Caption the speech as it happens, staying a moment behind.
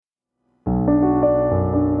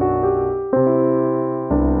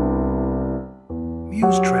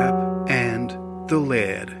Musetrap and the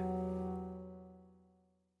Laird.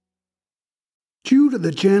 Due to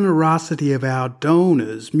the generosity of our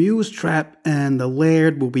donors, Musetrap and the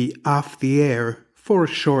Laird will be off the air for a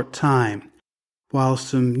short time, while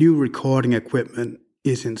some new recording equipment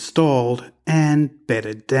is installed and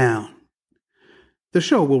bedded down. The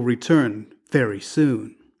show will return very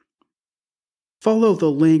soon. Follow the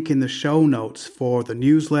link in the show notes for the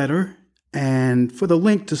newsletter and for the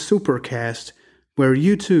link to Supercast, where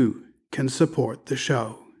you too can support the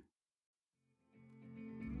show.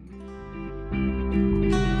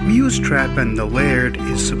 Musetrap and the Laird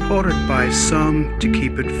is supported by some to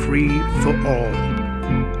keep it free for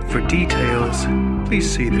all. For details,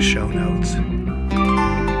 please see the show notes.